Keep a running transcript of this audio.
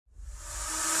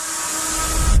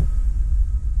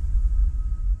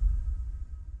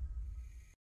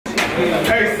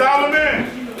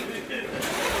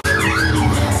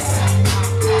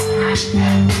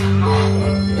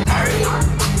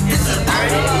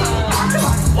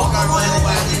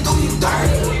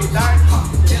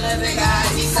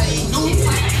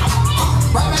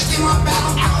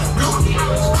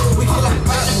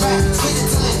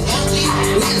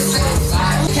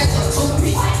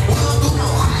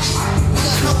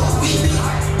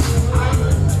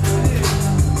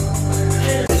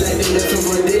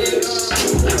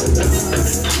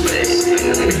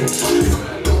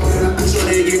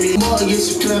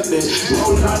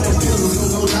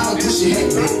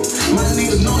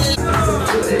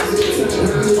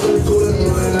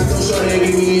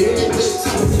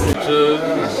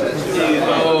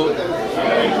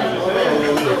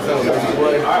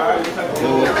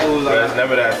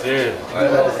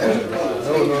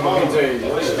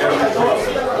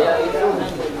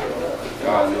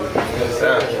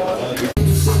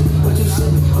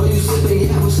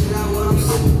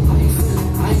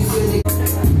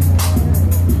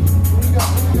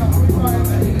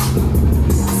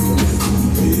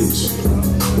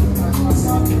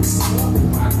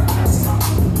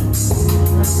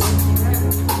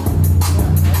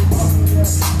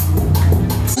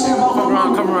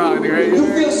Come around, nigga. You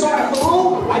feel sorry for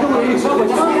who? I don't want to talk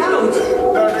about it.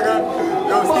 No, nigga.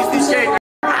 Yo, CCK.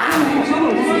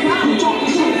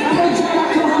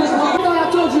 I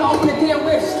told you to open the damn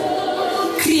wrist.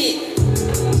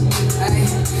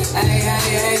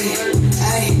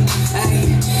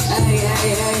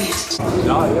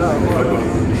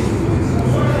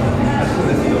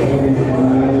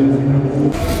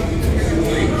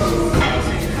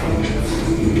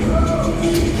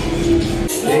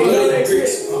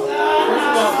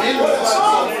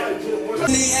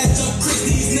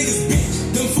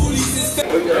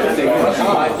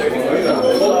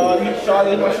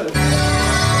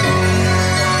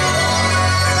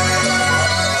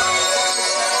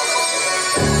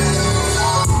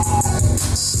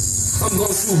 I'm going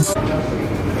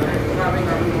to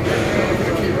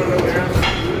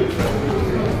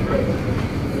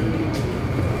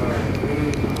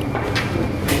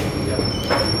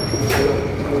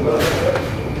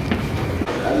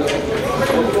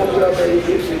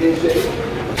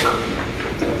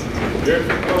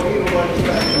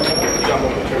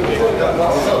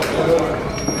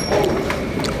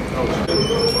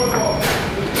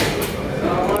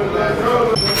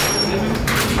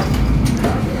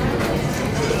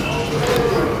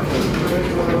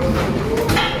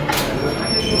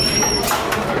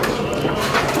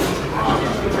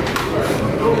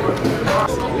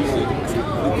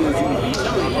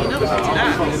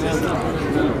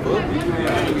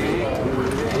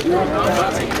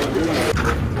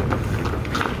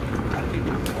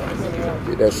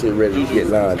Get that shit ready to get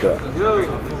lined up. Who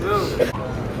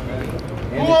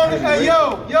on the, hey,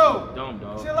 yo,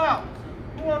 chill out.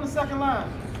 Who on the second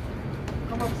line?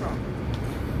 Come up some.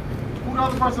 Who the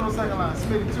other person on the second line?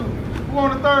 Smitty, 2. Who on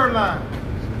the third line?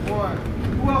 1.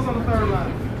 Who else on the third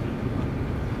line?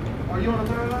 Are you on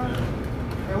the third line?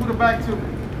 And who the back 2?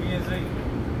 Me and Z.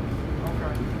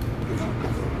 Okay.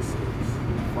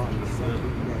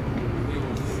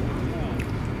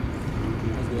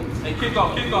 Hey, kick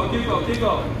off.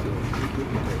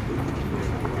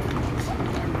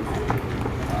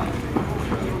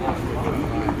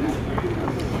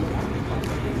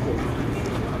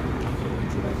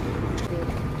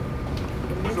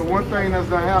 So one thing that's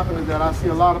gonna happen is that I see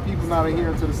a lot of people not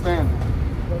adhering to the standard.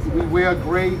 We wear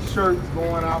gray shirts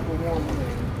going out for warm-up.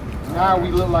 Now we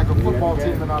look like a football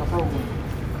team and not a program.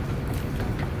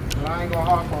 But I ain't gonna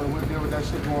harp on it. We'll deal with that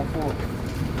shit going forward.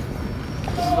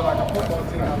 We look like a football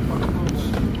team, not a fucking program.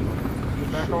 Get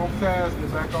back on task,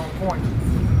 get back on point.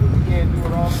 If we can't do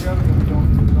it all together, then we don't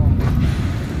do it all.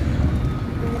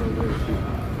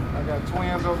 I got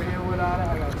twins over here without it.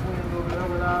 I got twins over there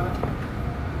without it.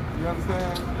 You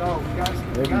understand? No, we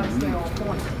gotta stay on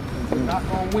point. We're not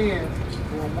gonna win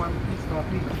doing one piece by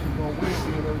piece. We're gonna win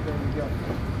doing everything together.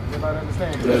 Everybody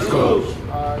understand? Let's go.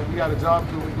 We got a job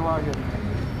to do. We go out here.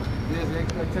 There's an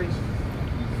expectation.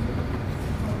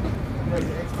 There's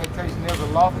an expectation. There's a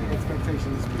lofty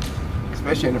expectation.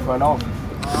 Especially in the front office.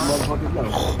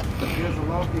 There's a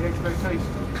lofty expectation.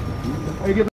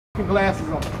 Hey, get the glasses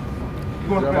on. You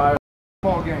going to play a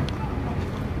ball game?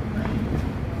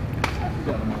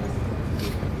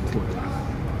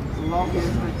 It's a lofty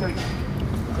expectation.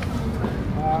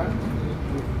 Alright.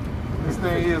 This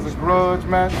thing is a grudge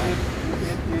match.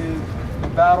 It is the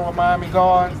Battle of Miami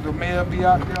Gardens. The mayor be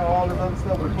out there, all this other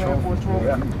stuff. We're playing for a trophy.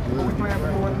 What we playing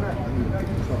for more than that?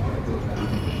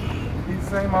 Be the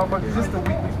same out, but just a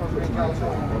week we supposed to be in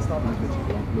California. We'll stop this bitch.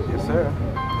 Yes, sir.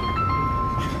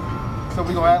 So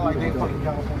we gonna act like they fucking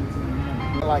California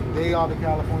team. Like they are the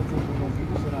California team. We're gonna beat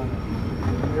the shit out of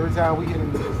them. Every time we hit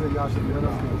them, they say y'all should let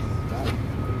us go.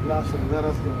 Y'all should let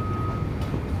us go.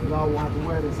 Y'all won't have to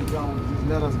wear this if y'all just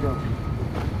let us go.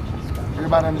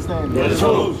 Everybody understand? Yes, sir.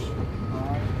 Alright.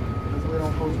 Let's wait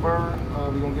on Coach Bird.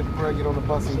 We're gonna get the prayer, get on the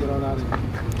bus and get on out of here.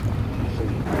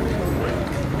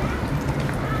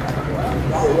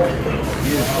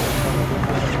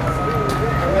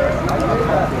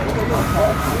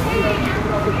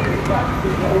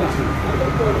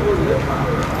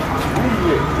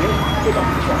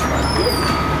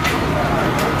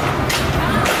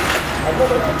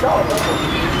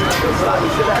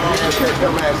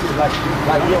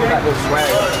 Like you don't got no swag.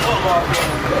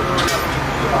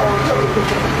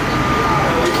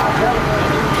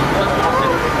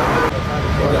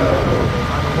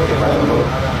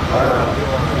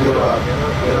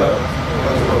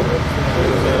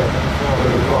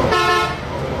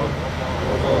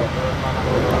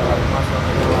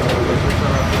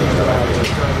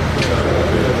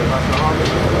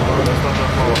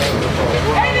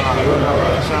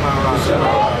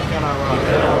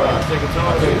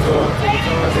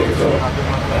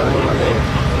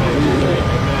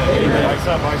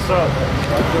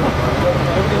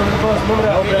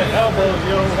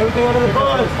 Everything under the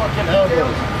bus. Fucking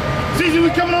elbows. CC, we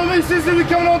coming on me. CC, we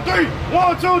coming on 3.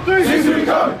 1, 2, 3. CC, we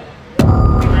coming.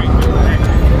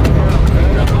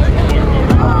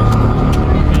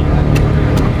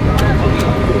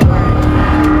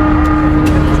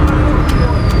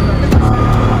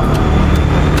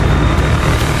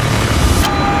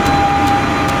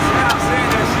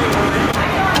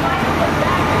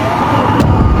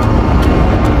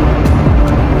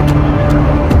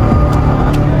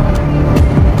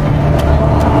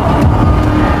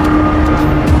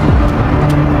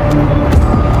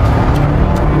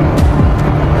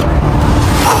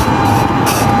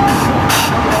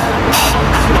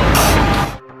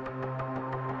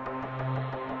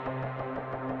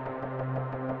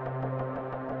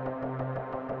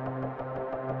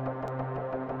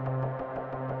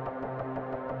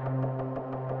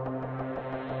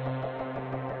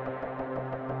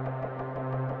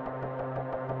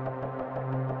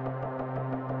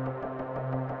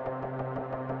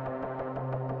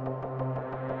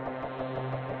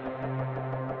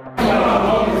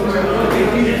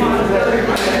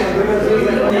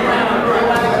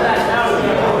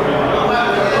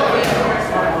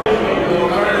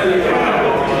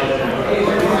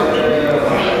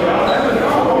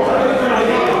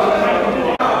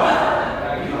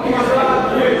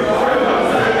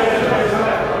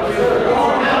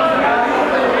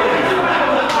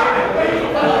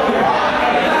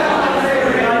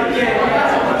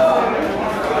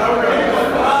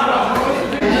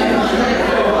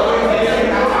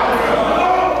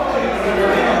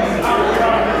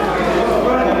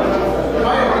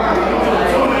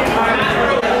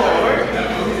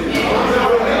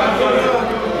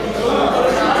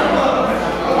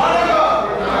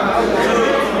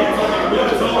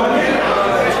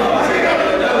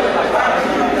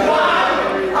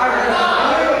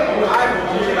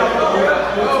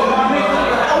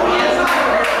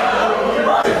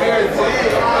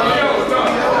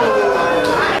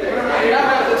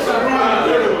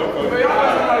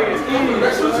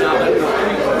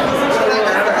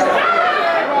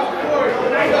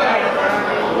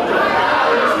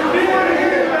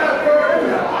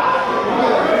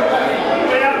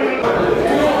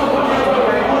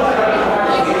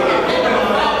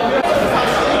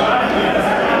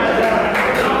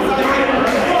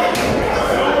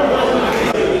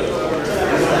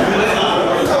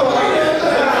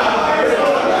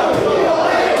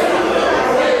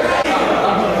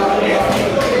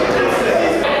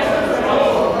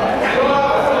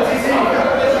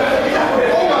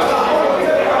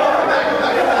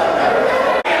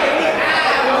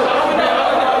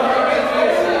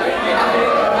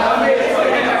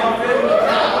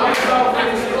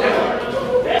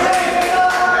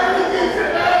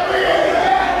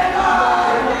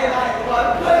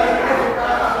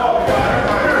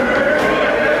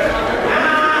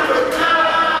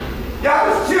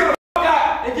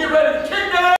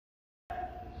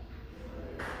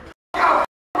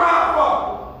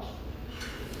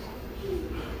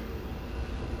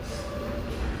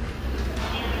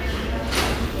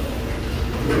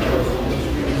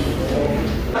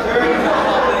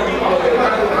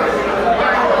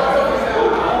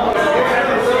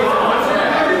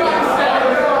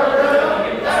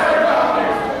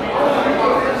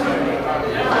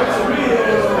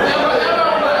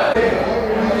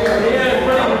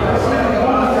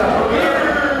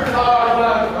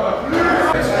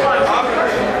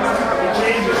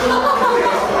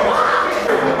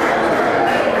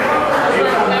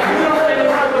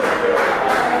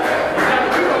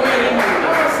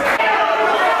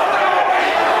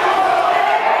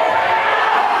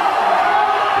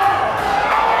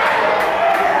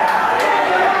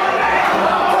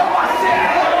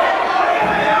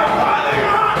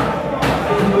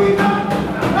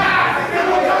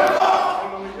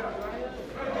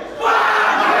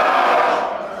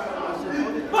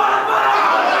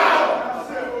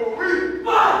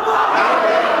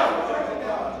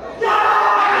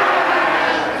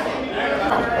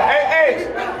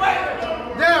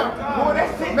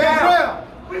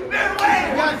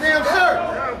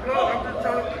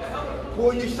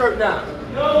 Pull your shirt down.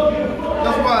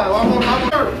 That's why I'm on my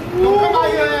shirt. Don't come out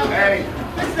here and hey.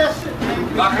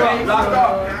 Lock up, lock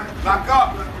up, lock up.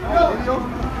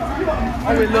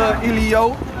 I'm with little Elio.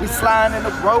 We sliding in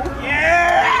the road.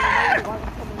 Yeah!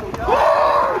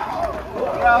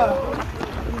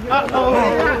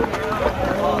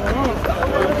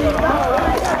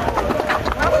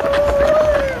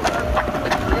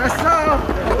 What's up?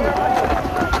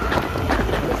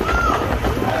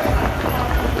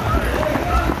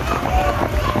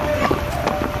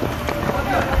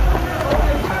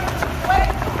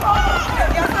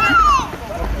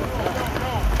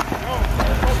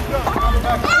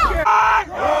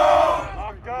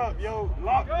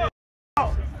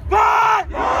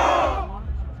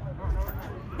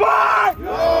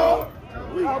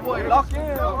 Lock in.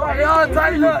 Right, y'all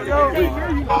tighten up, yo.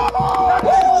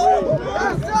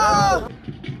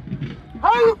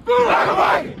 How you feel? Like a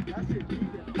Viking.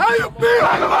 How you feel?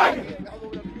 Like a Viking.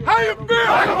 How you feel?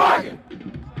 Like a Viking.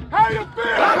 How you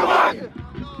feel? Like a Viking.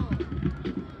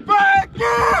 Back in.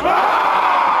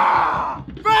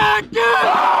 Back in.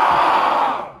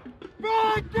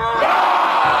 Back in.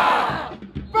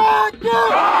 Back in.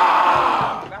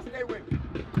 Now stay with me.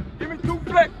 Give me 2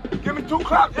 flicks. Give me 2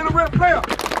 claps in the rim player.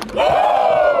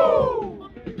 Woo!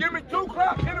 Give me 2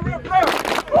 claps in the rim player.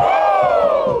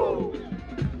 Woo!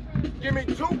 Give me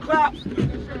 2 claps.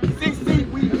 CC,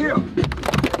 we here.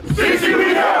 CC, we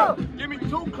here. Give me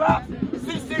 2 claps.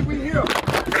 CC, we here.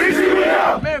 CC, we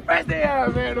here. Man, fast they are,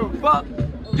 man. The fuck.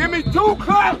 Give me 2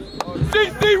 claps.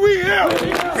 CC, we here.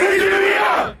 CC, we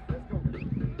here.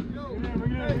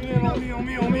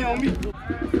 On me.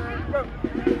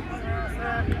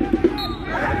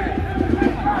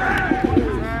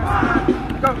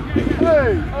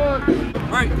 Hey,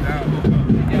 break.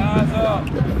 Yeah, eyes up.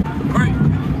 Break.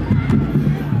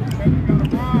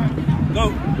 Go.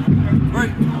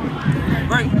 Break.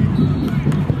 Break.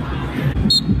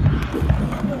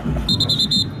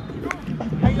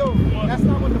 Hey, yo, that's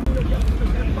not what the...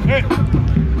 Hey,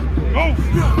 go.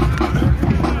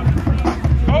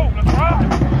 Go, let's ride.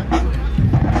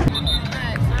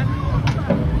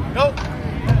 Go.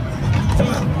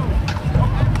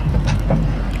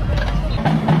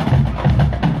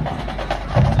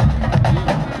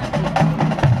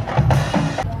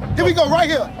 Here we go, right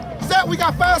here. Set, we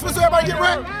got 5 spots, so everybody get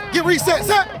ready. Get reset,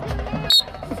 set.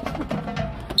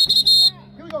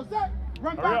 Here we go, set.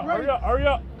 Run back, ready. Hurry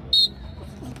up.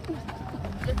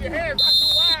 Get your hands not too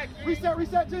wide.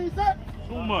 Reset, team, set.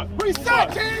 Too much.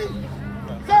 Reset, team.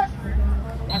 Set.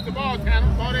 Watch the ball,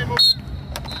 Tanner. Ball ain't moving.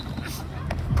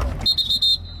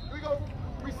 Here we go.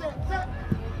 Reset, set.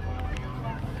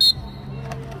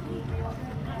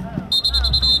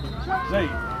 Say.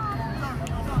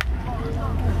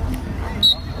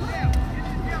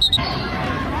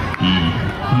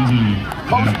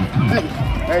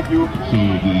 Thank you.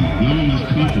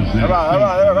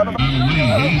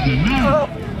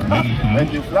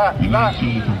 Thank you. Flat.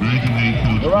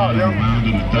 Go out, yo.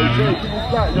 Hey, Jay, keep it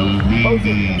flat, yo. Post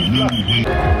it.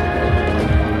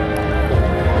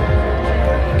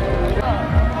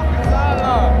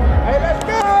 Hey, let's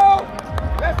go!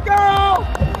 Let's go!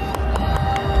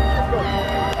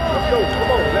 Let's go.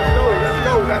 Come on. Let's go. Let's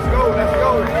go. Let's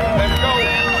go. Let's go.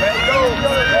 Let's go. Let's go.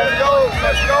 Let's go.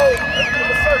 Let's go. Let's do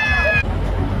the circle.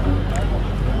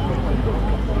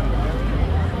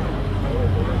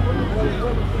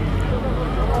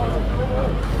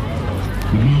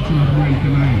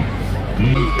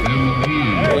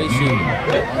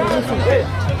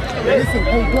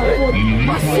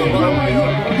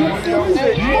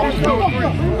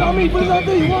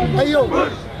 Hey, yo,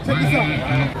 check this out.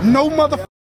 No motherfucking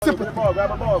sympathy.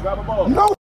 Grab a ball.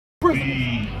 No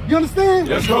sympathy. You understand?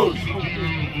 Let's go. Let's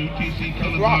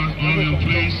rock.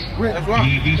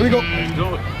 Here we go.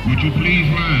 Would you please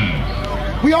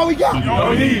rise? We all we got. We all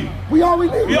we need. We all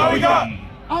we got.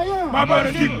 I am. My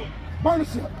brother keeper.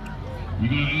 Partnership. We're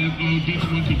going to ask all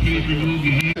gentlemen to please remove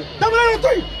your hands. Double A on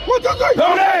 3. 1, 2, 3.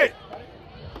 Double A.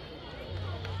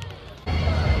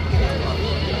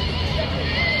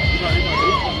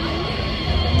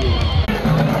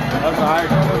 That's all right.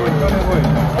 Go that way.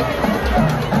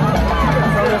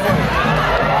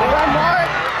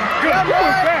 Good.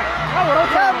 That's what I'm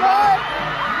talking about.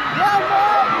 That's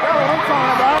what I'm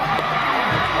talking about.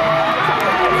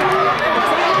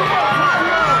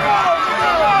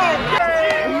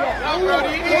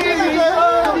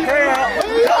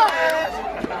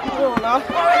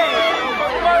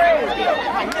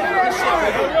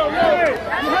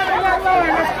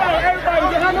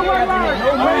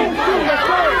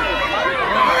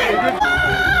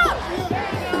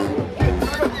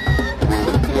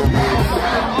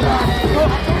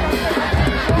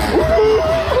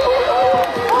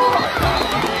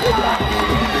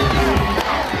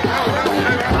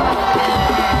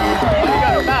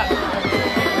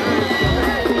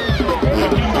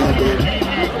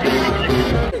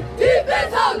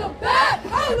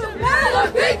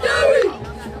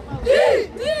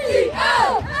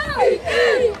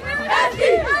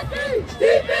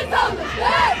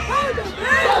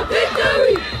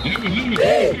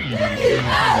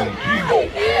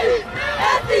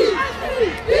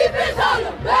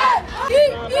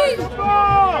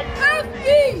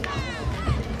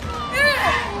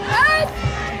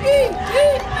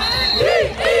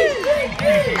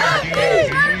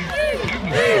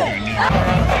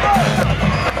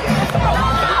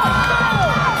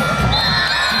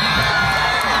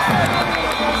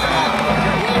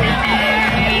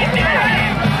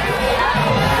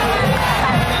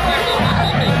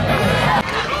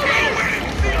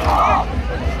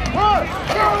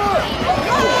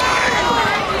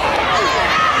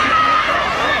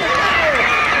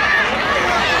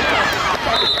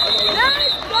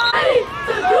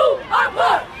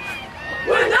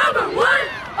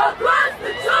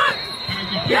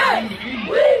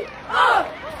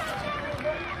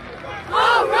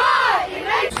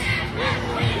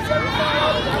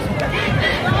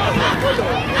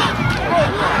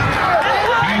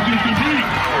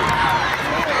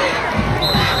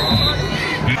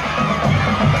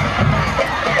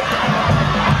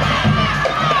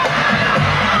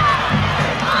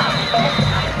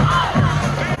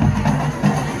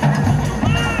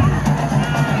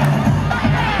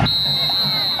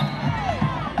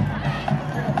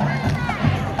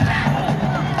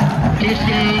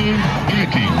 Touchdown,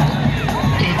 Vikings.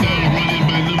 Touchdown running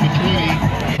by number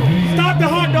 20. Stop the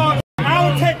hot dog. I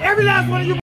will take every last one of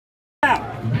you out.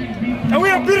 And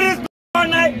we'll beat this all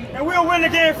night, and we'll win the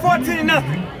game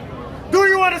 14-0. Do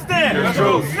you understand? That's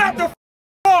true. Snap the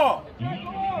ball.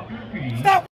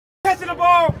 Stop catching the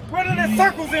ball, running in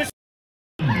circles and shit.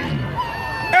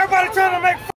 Everybody trying to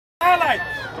make highlights.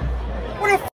 What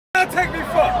the y'all take me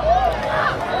for?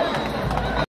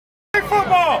 Play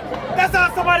football. That's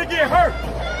how somebody get hurt.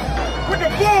 With the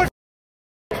bullshit.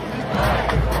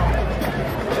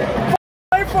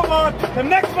 Play football. The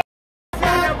next one.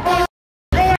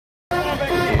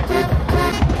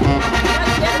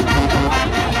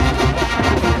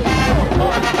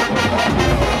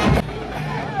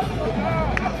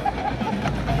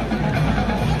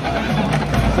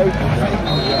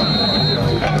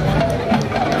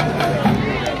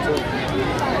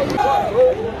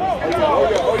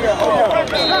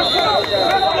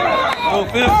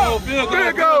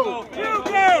 Field goal.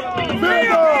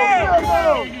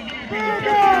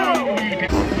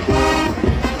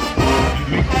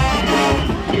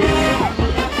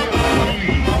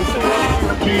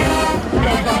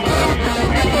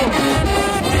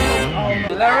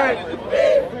 Is that right?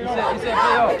 You said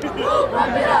play off.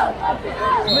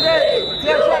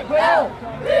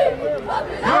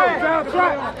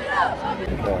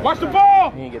 Watch the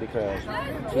ball! He ain't get a crash.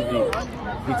 Too deep.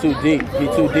 He too deep. He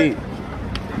too deep.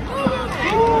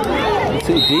 He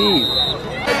too deep.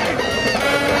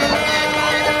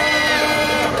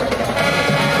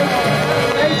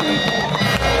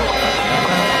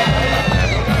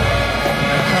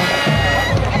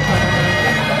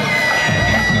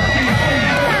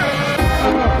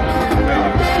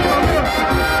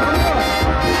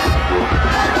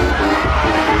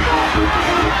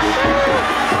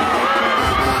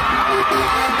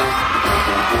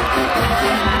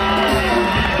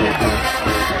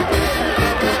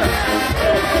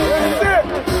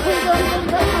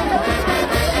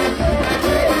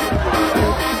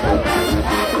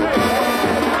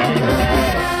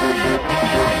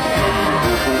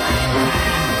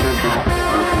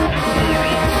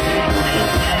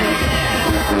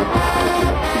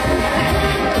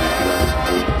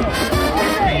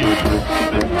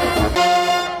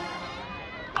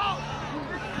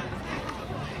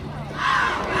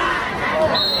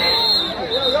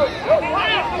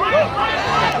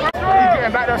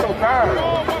 Back there so fast.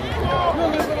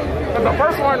 Cause the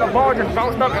first one, the ball just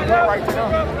bounced up and went right to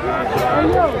them.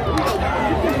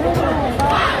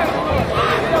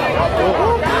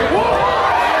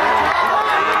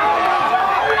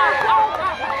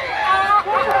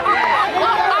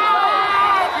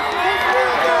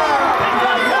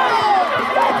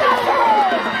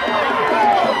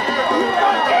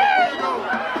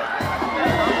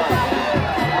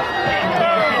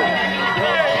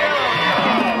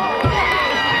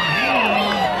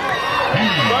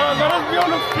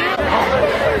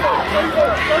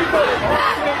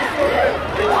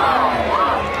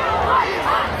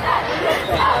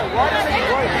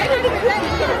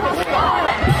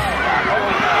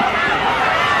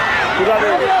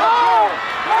 Good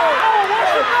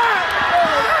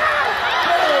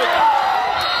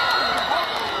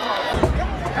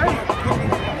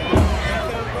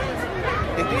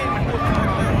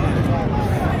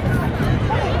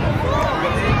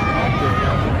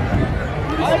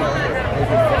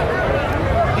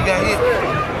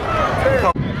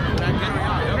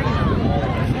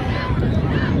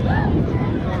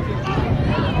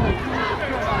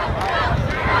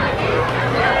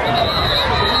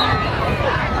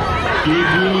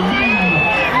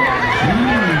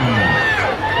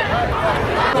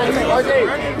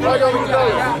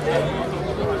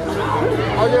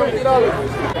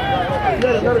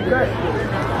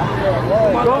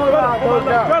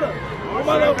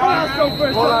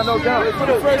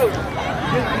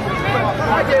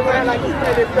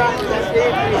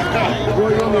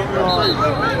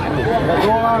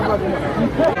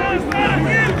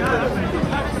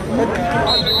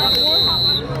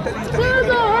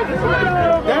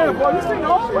Damn, boy, this ain't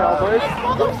over, y'all,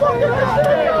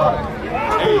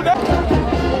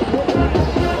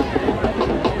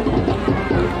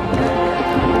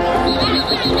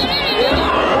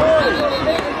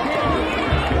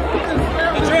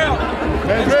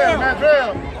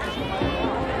 Mandrell.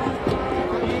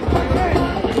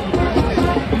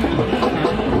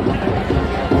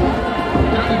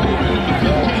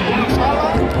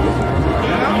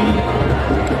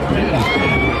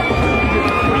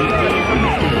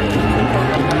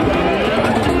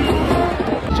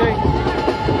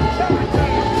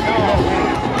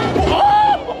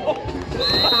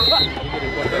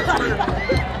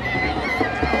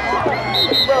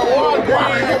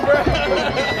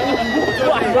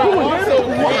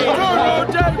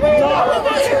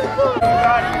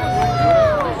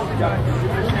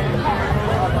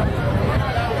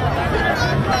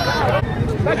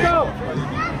 Let's go!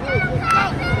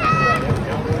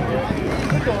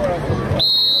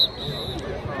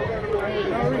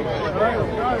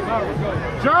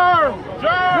 Germ!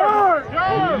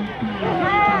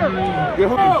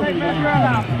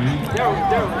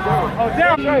 Oh,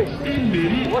 down!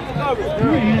 What's the number?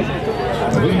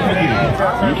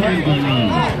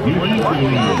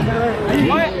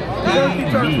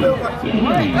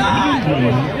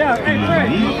 Yeah, hey, Trey.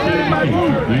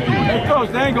 Hey, Coach,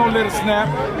 they ain't gonna let it snap.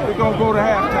 We're gonna go to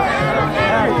halftime.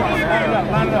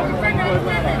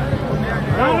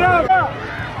 Line it up.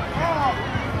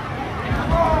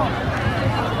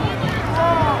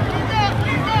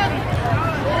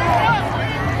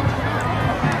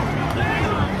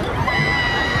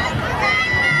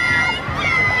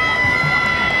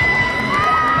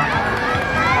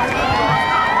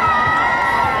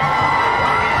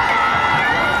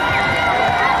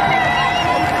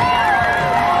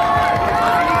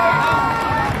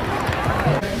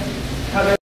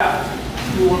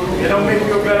 It don't make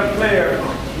you a better player,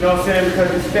 you know what I'm saying, because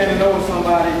you're standing over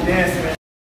somebody dancing.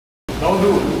 Don't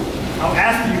do it. I'm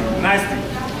asking you nicely,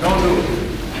 don't do it.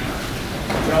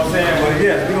 You know what I'm saying? But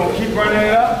yes, we're going to keep running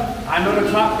it up. I know the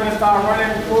clock's going to start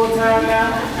running full time now,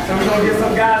 so we're going to get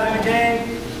some guys in the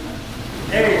game.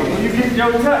 Hey, when you get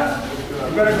your touch,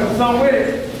 you better do something with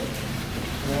it.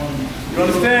 You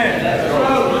understand?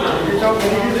 When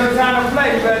you get your time to play,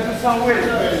 you better do something with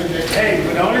it. Hey,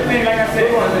 but the only thing, like I said,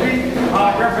 we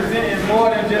are representing more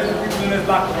than just the people in this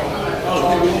locker room.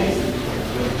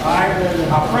 Alright?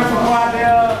 Our principal out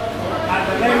there,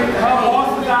 the lady, her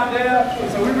boss is out there,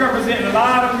 so we representing a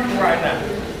lot of people right now.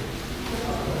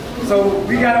 So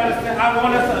we gotta understand, I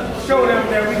want us to show them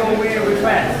that we're gonna win with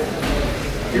class.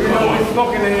 Even though we're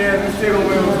smoking in here, we still gonna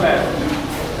win with class.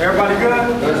 Everybody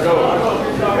good? Let's go.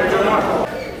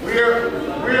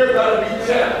 We're gonna be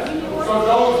champs. So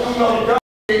those who don't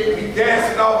be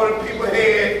dancing over the people's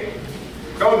head,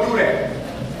 don't do that.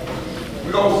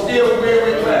 We're gonna still win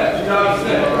with class. You know what I'm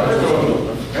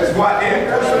saying? That's why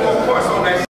they're pushing more points on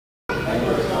that.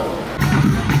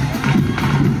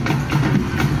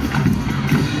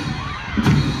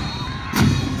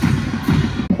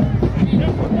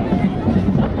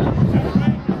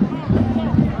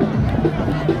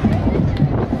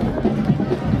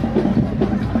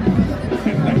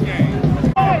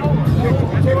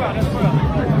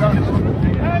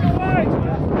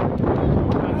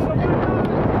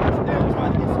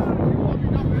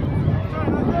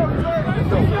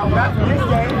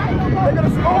 They're gonna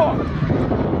score!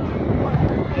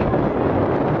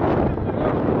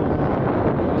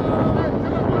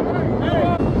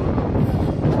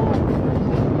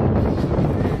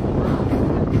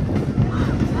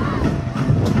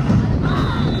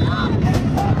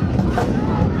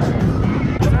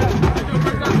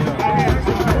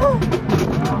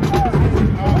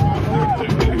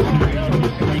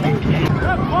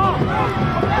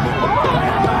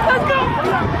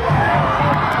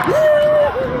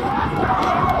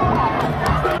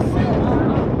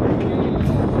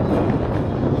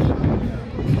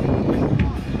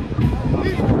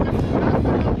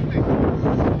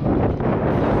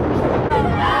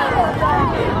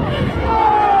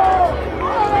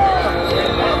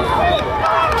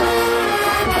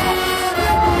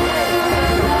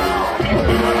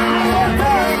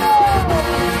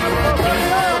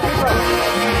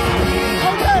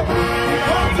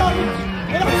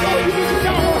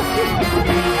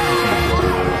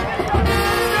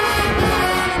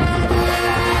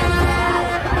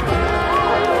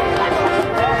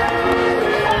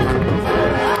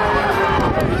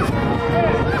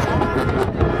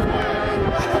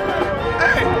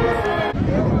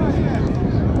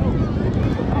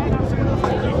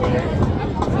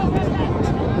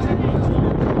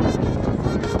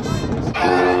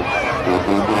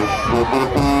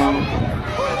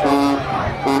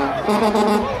 And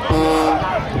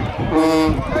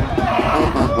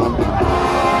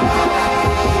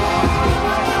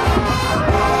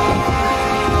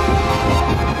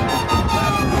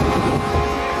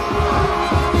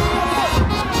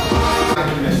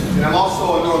I'm also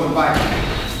a Norland Viking.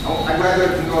 I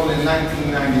graduated from Norland in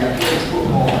 1990. I played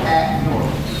football at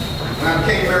Norland. When I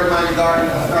became Maryland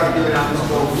Garden, I started giving out this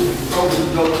trophies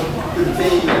to the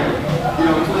team. You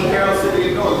know, between Carroll City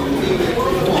and Norland, the team that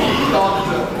won. We thought it was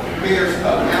the mayor's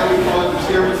stuff. Now we call it the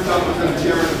chairman's stuff and the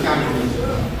chairman's county commission.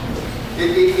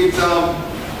 It's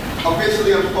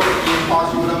officially I'm supposed to be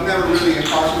impartial, but I'm never really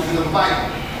impartial because I'm a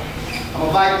Viking. I'm a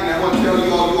Viking and I want to tell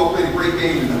you all played a great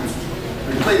game tonight.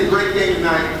 You played a great game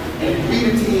tonight and you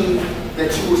beat a team that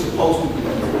you were supposed to beat.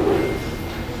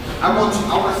 I want to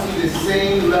see the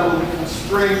same level of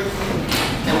strength,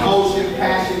 emotion,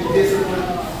 passion, discipline,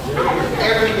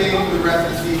 every game for the rest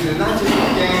of the season, and not just in the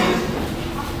games,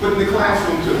 but in the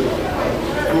classroom too.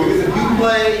 Because if you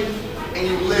play and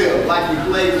you live like we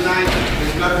played tonight,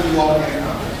 there's nothing you all can't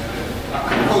accomplish.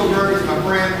 Coach Murray is my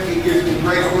friend. He gives me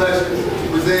great pleasure to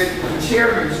present the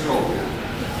chairman's trophy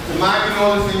to Miami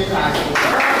Norland Senior High School.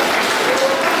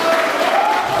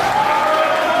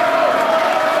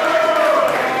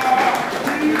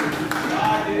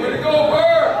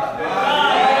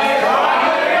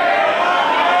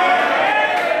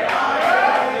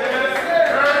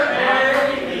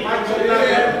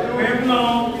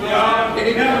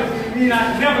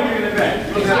 Never giving it back.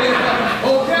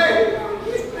 Okay.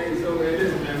 Hey, so man,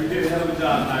 listen, man, we did a hell of a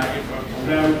job tonight. I'm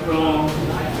glad we put on, you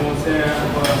know what I'm saying,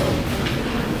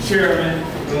 chairman, you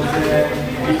know what I'm saying,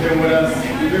 he's been with us,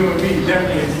 he's been with me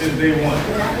definitely since day one,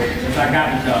 since I got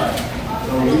the job.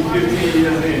 So we 15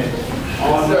 years in,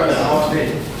 all day.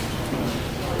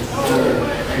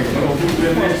 Hey, we're gonna keep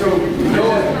doing that show. You know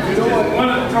what? One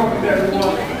of the trophies that we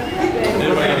want.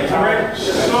 Correct?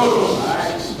 So,